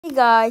Hey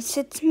guys,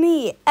 it's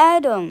me,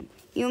 Adam.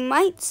 You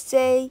might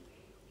say,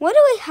 why do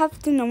I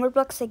have the number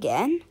blocks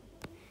again?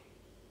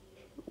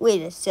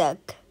 Wait a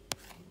sec.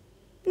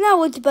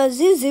 Now it's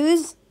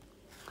Bazuzu's.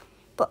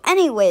 But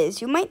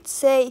anyways, you might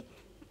say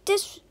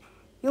this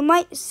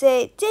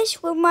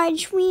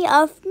reminds me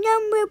of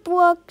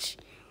Numberblocks'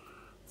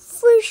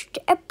 first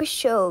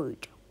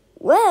episode.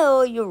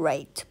 Well, you're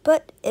right,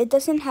 but it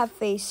doesn't have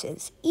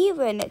faces,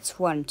 even it's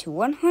 1 to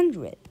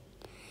 100.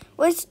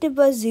 What's the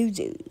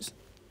Bazuzus?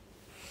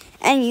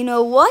 And you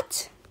know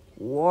what?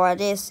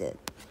 What is it?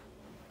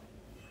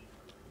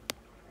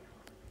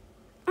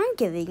 I'm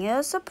giving you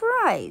a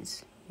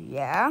surprise.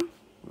 Yeah?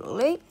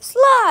 Really?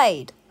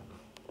 Slide!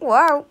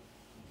 Wow.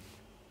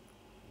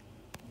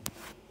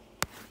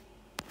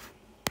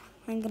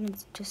 I'm gonna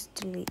just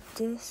delete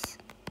this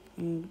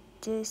and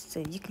this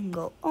so you can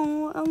go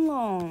all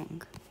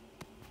along.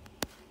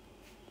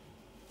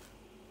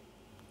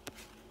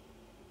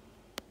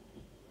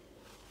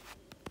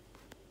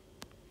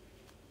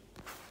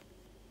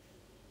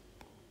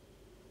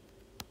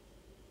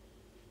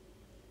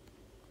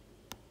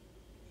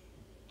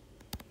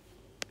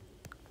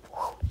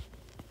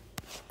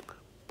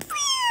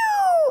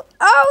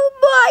 Oh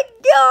my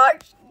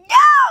gosh,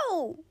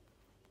 no!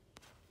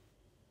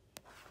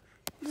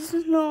 This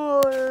is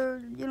not,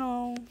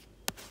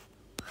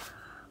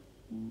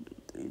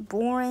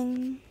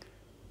 boring.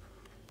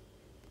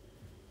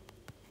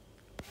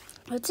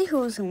 Let's see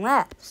who's in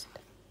last.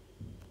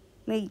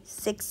 Me,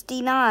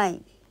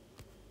 69.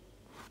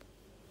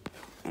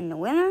 And the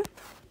winner?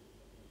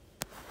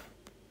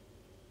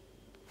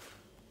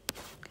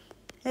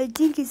 I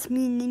think it's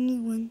me and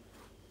anyone.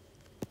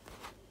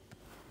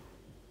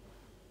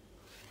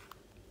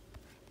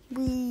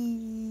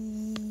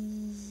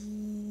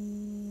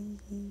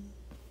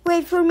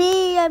 Wait for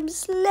me, I'm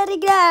sliding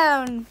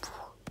down.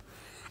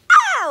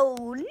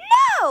 Ow,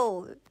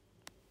 no!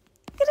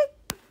 I'm gonna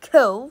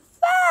go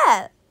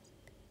fast.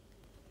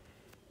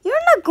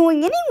 You're not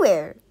going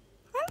anywhere.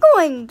 I'm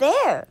going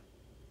there.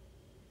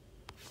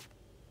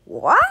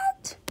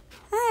 What?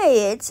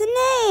 Hey, it's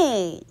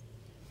Nate.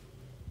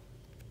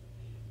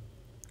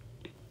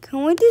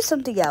 Can we do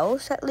something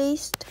else at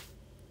least?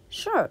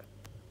 Sure.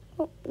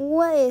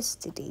 What is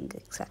the thing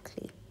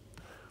exactly?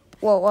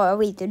 What are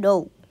we to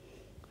know?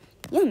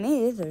 Yeah,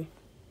 me either.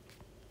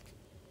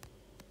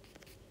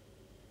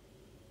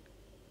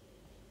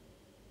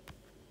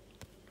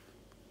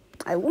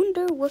 I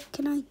wonder what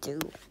can I do?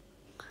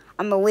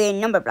 I'm a weird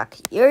number block.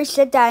 You're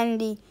set down in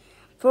the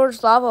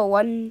first level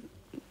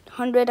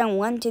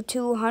 101 to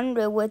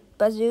 200 with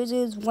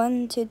Bazuzu's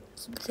 1 to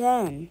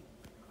 10.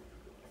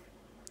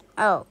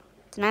 Oh,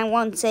 then I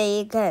won't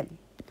say it again.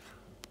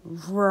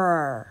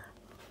 Roar.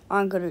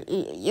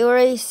 You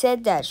already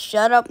said that.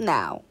 Shut up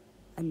now.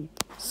 I'm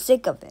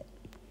sick of it.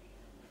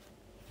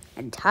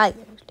 I'm tired.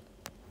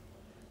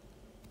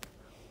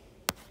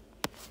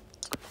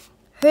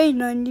 Hey,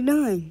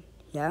 99.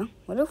 Yeah?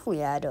 What if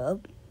we add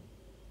up?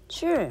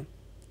 Sure.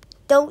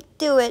 Don't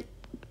do it.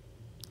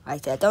 I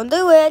said don't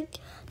do it.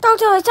 Don't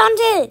do it, don't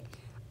do it.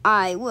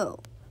 I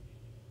will.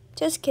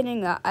 Just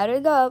kidding. I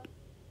added up.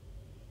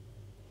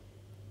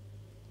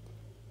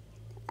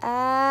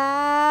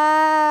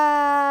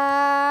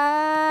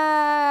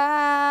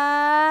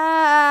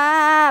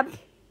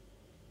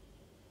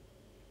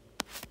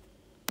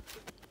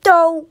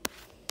 Don't.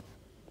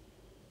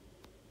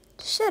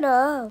 Shut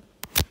up.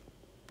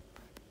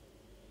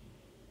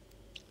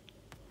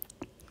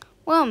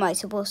 What am I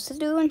supposed to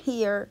do in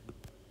here?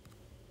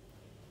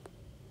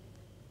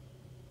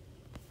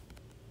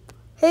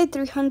 Hey,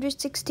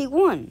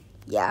 361.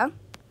 Yeah?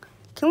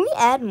 Can we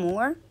add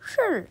more?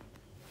 Sure.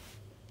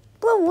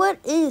 But what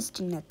is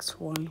the next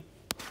one?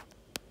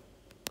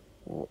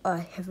 Oh, I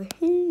have a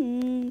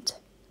hint.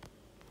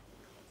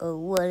 Oh,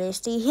 what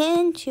is the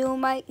hint, you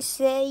might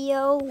say,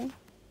 yo?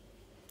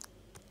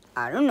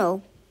 I don't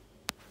know.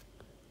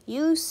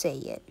 You say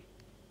it.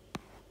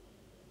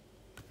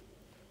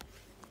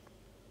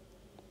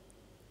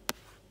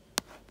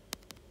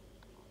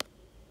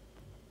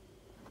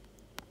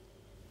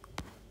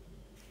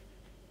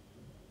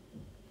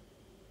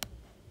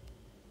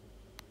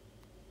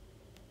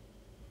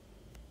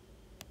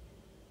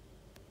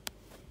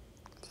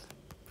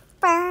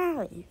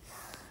 Five,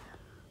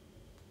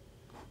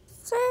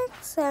 6,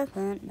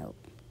 7, no.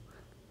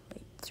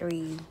 Wait,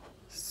 3,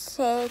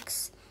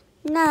 6,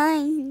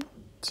 9,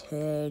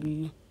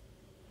 10.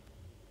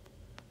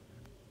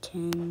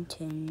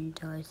 10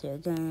 twice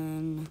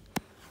again.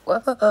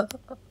 Whoa.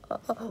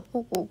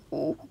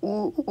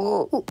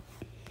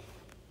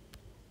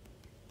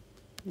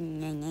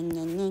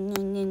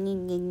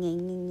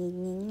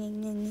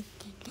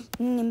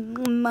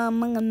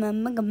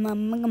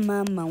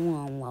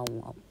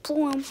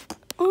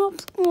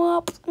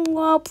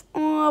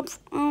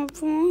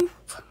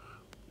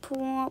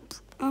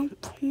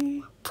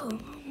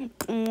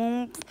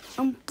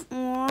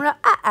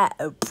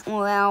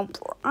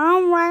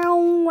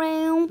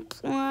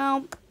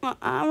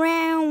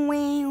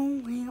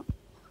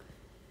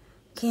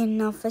 Okay,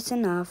 enough is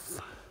enough.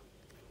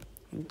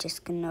 I'm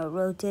just gonna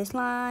roll this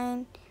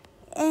line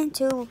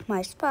into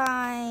my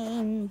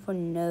spine for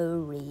no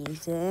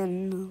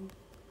reason.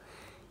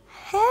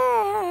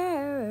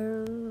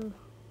 Hey.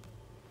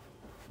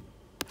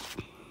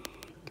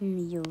 Give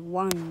me your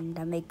one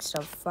that makes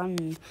it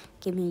fun.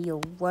 Give me your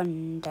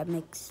one that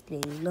makes the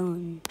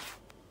London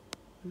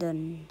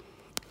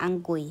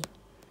angry.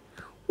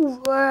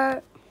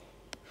 What?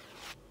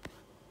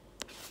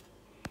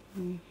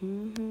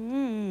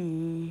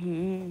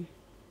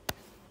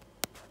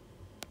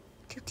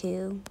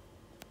 Choo-choo.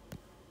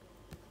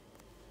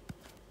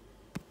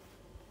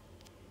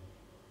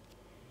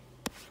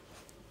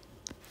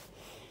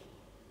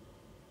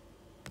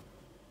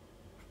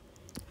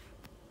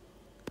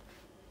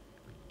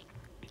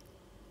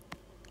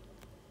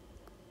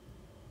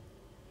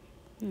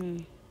 I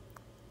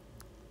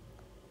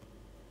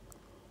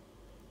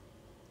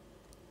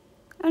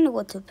don't know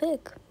what to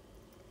pick.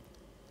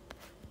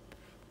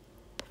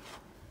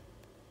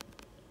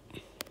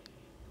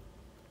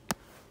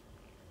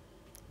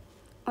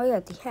 Oh yeah,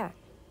 the hat.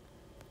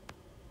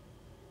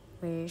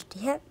 Where's the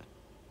hat?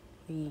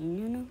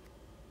 No.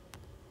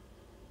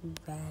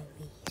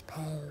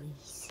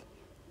 Pose.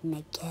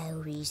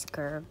 McCary's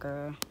girl.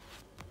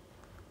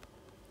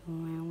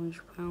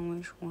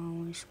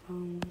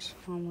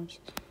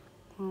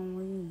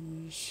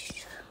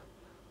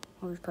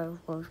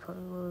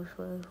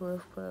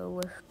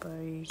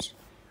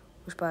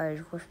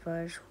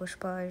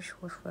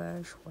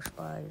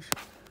 Whispers.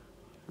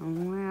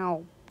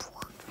 Wow.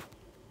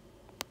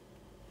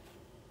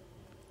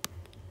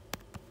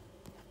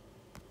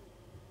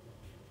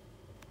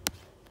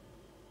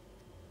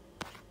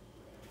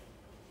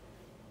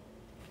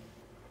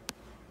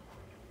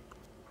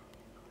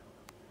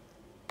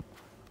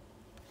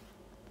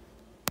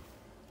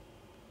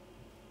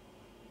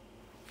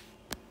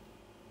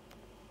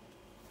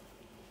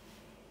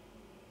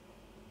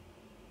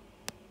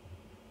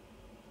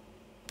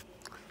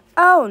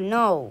 Oh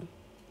no.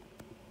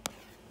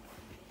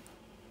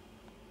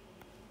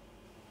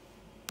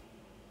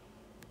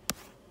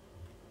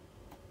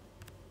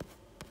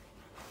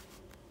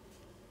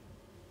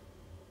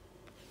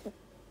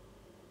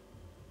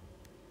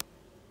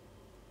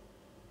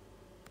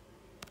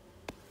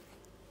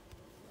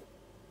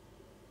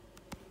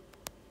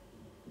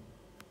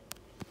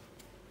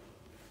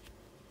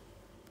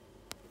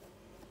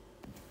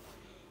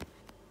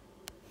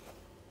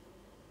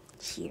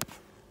 Here.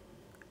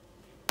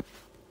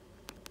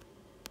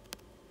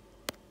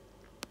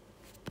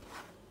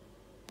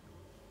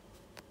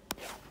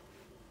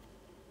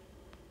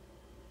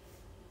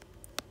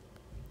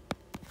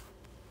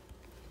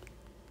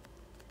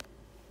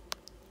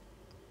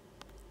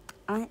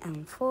 I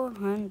am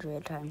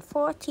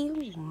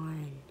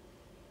 441.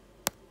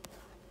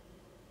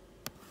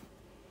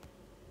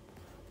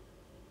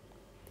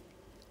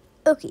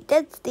 Okay,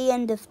 that's the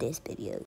end of this video.